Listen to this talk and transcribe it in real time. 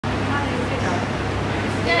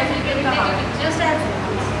Just as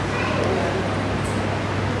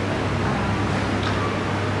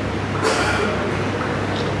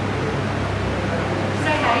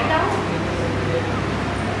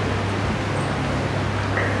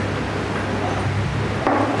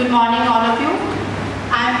good morning all of you.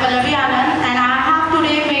 I am Pallavi Anand and I have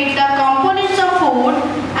today made the components of food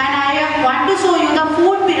and I want to show you the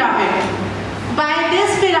food pyramid. By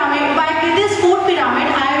this food pyramid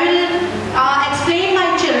I will explain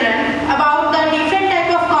my children about the different type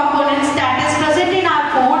of components that is present in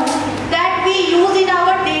our food that we use in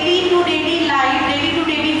our daily to daily life, daily to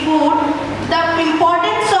daily food. The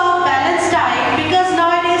importance of balanced diet, because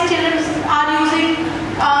nowadays children are using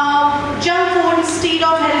junk food instead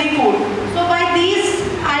of healthy food. So by these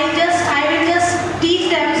I will just teach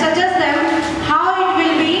them, suggest them how it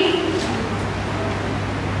will be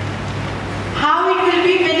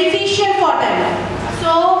beneficial for them.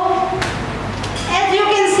 So as you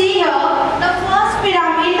can see here, the first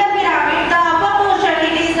pyramid, the upper portion,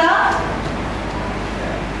 it is the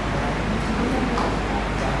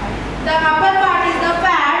upper part is the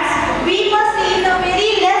fats. We must eat a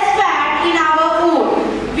very less fat in our food.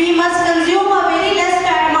 We must consume a very less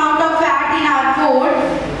amount of fat in our food.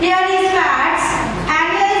 Here is fats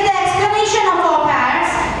and here is the explanation of our fats,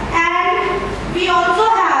 and we also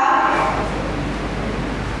have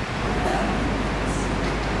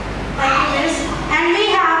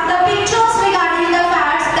the pictures regarding the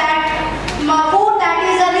fats, that food that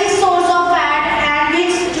is a rich source of fat and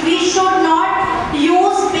which we should not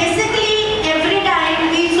use basically every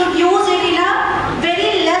time. We should use it in a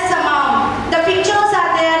very less amount. The pictures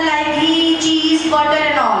are there like ghee, cheese, butter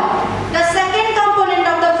and all. The second component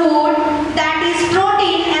of the food, that is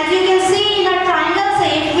protein. As you can see in a triangle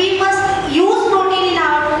shape, we must use protein in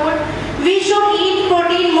our food. We should eat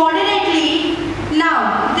protein moderately.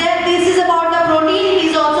 Now, this is about the protein. It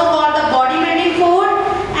is also called the body building food,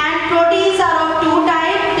 and proteins are of two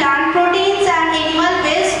types: plant proteins and animal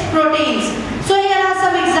based proteins. So here are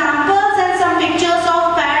some examples and some pictures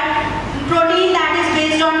of protein that is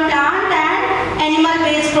based on plant and animal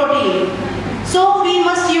based protein. So we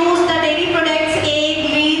must use the